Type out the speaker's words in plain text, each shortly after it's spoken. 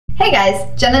Hey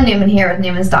guys, Jenna Newman here with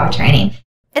Newman's Dog Training.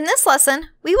 In this lesson,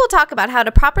 we will talk about how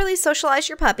to properly socialize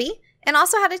your puppy and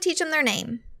also how to teach them their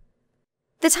name.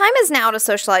 The time is now to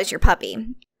socialize your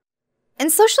puppy.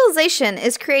 And socialization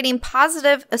is creating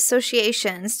positive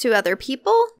associations to other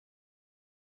people,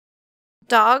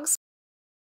 dogs,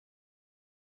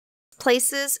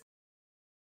 places,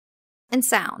 and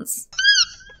sounds.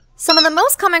 Some of the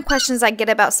most common questions I get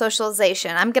about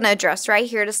socialization I'm going to address right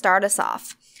here to start us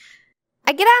off.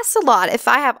 I get asked a lot if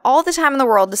I have all the time in the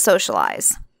world to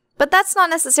socialize, but that's not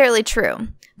necessarily true.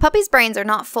 Puppies' brains are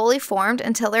not fully formed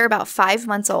until they're about 5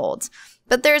 months old,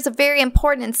 but there's a very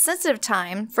important and sensitive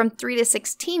time from 3 to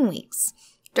 16 weeks.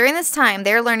 During this time,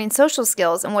 they're learning social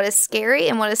skills and what is scary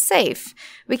and what is safe.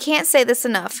 We can't say this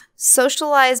enough.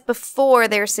 Socialize before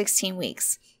they're 16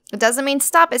 weeks. It doesn't mean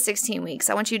stop at 16 weeks.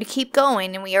 I want you to keep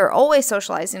going, and we are always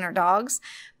socializing our dogs,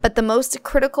 but the most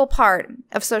critical part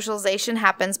of socialization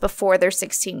happens before they're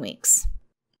 16 weeks.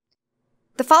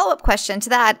 The follow-up question to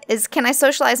that is, can I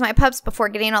socialize my pups before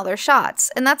getting all their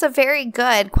shots? And that's a very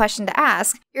good question to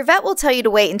ask. Your vet will tell you to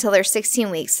wait until they're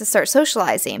 16 weeks to start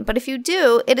socializing, but if you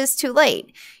do, it is too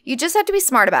late. You just have to be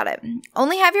smart about it.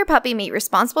 Only have your puppy meet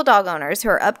responsible dog owners who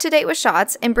are up to date with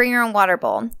shots, and bring your own water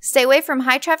bowl. Stay away from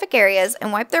high traffic areas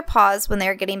and wipe their paws when they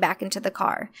are getting back into the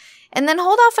car. And then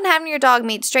hold off on having your dog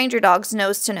meet stranger dogs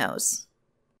nose to nose.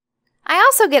 I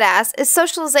also get asked, is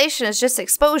socialization is just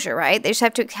exposure, right? They just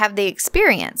have to have the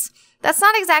experience. That's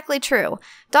not exactly true.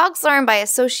 Dogs learn by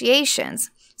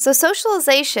associations. So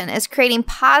socialization is creating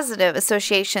positive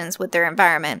associations with their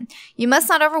environment. You must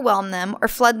not overwhelm them or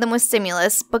flood them with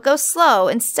stimulus, but go slow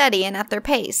and steady and at their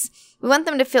pace. We want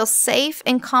them to feel safe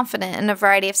and confident in a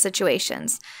variety of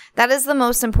situations. That is the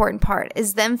most important part,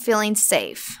 is them feeling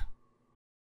safe.